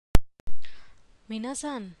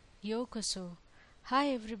Minasan, yokoso. Hi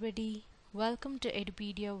everybody, welcome to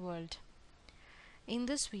Edupedia world. In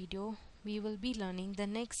this video, we will be learning the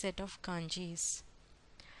next set of kanjis.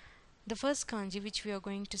 The first kanji which we are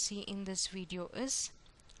going to see in this video is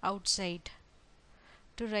outside.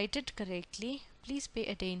 To write it correctly, please pay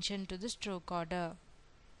attention to the stroke order.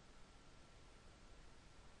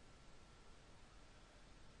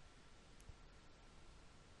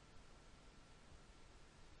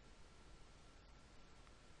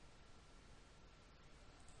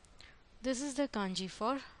 This is the kanji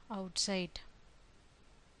for outside.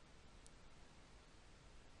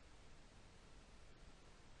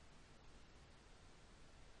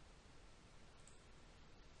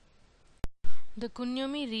 The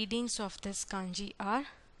kunyomi readings of this kanji are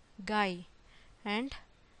gai and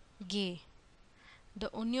ge. The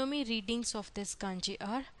onyomi readings of this kanji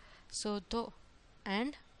are soto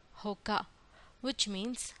and hoka, which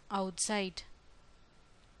means outside.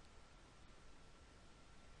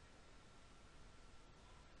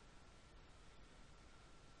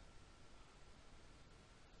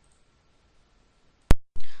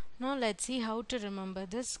 Now let's see how to remember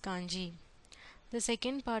this kanji. The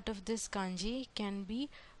second part of this kanji can be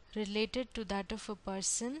related to that of a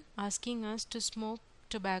person asking us to smoke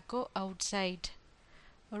tobacco outside,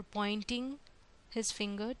 or pointing his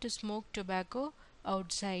finger to smoke tobacco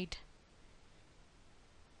outside.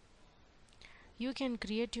 You can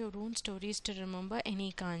create your own stories to remember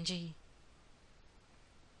any kanji.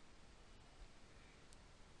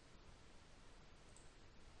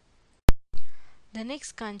 The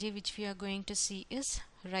next kanji which we are going to see is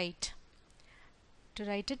write. To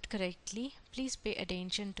write it correctly, please pay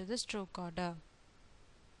attention to the stroke order.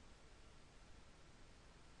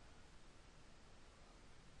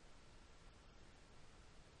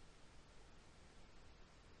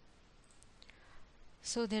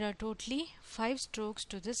 So there are totally 5 strokes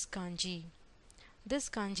to this kanji. This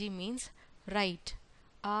kanji means write.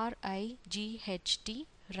 R-I-G-H-T,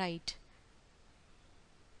 write.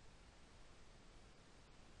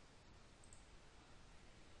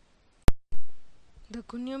 The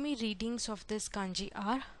kunyomi readings of this kanji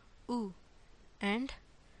are U and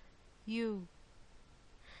U.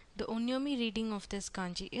 The onyomi reading of this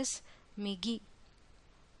kanji is Migi,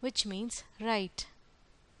 which means right.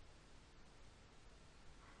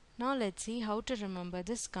 Now let's see how to remember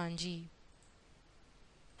this kanji.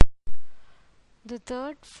 The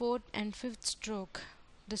third, fourth and fifth stroke,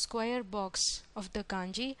 the square box of the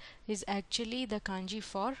kanji, is actually the kanji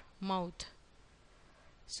for mouth.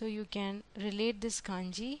 So you can relate this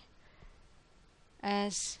kanji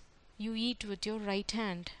as you eat with your right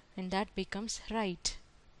hand, and that becomes right.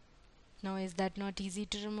 Now is that not easy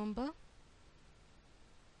to remember?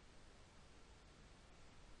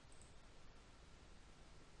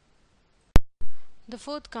 The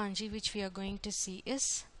fourth kanji which we are going to see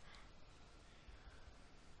is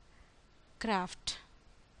craft.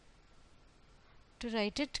 To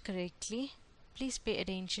write it correctly, please pay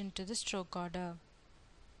attention to the stroke order.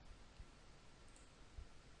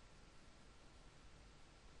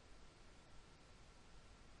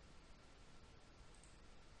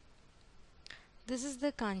 This is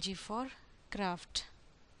the kanji for craft.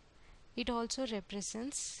 It also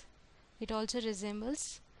resembles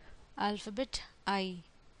alphabet I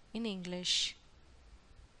in English.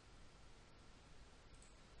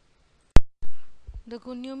 The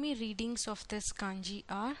kunyomi readings of this kanji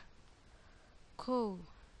are ko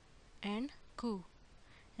and ku,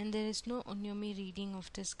 and there is no onyomi reading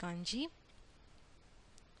of this kanji.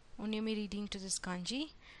 Onyomi reading to this kanji,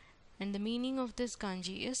 and the meaning of this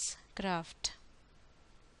kanji is craft.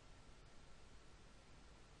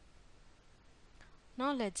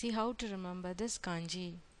 Now let's see how to remember this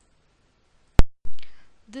kanji.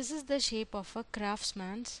 This is the shape of a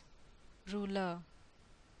craftsman's ruler.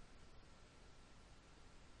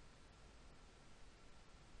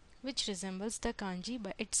 Which resembles the kanji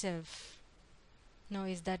by itself. Now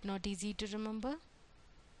is that not easy to remember?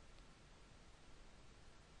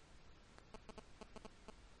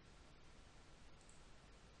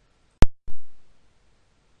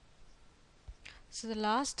 So the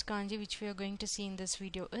last kanji which we are going to see in this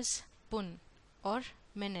video is pun, or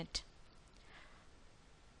minute.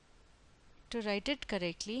 To write it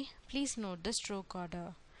correctly, please note the stroke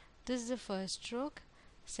order. This is the first stroke,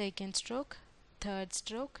 second stroke, third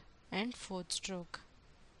stroke and fourth stroke.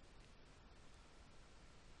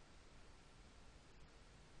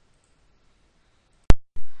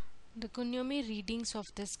 The kunyomi readings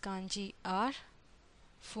of this kanji are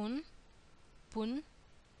fun, pun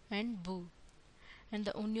and bu, and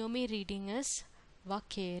the onyomi reading is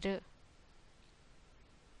vakeru.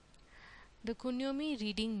 The kunyomi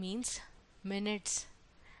reading means minutes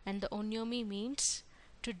and the onyomi means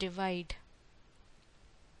to divide.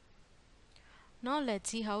 Now let's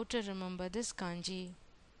see how to remember this kanji.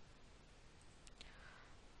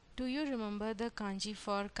 Do you remember the kanji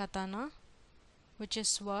for katana, which is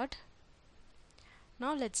sword?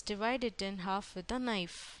 Now let's divide it in half with a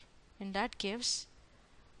knife, and that gives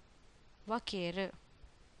wakeru,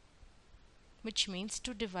 which means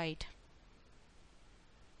to divide.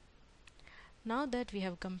 Now that we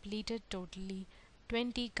have completed totally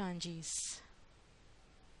 20 kanjis.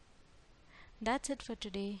 That's it for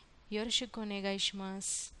today. Yoroshiku onegai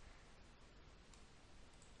shimasu.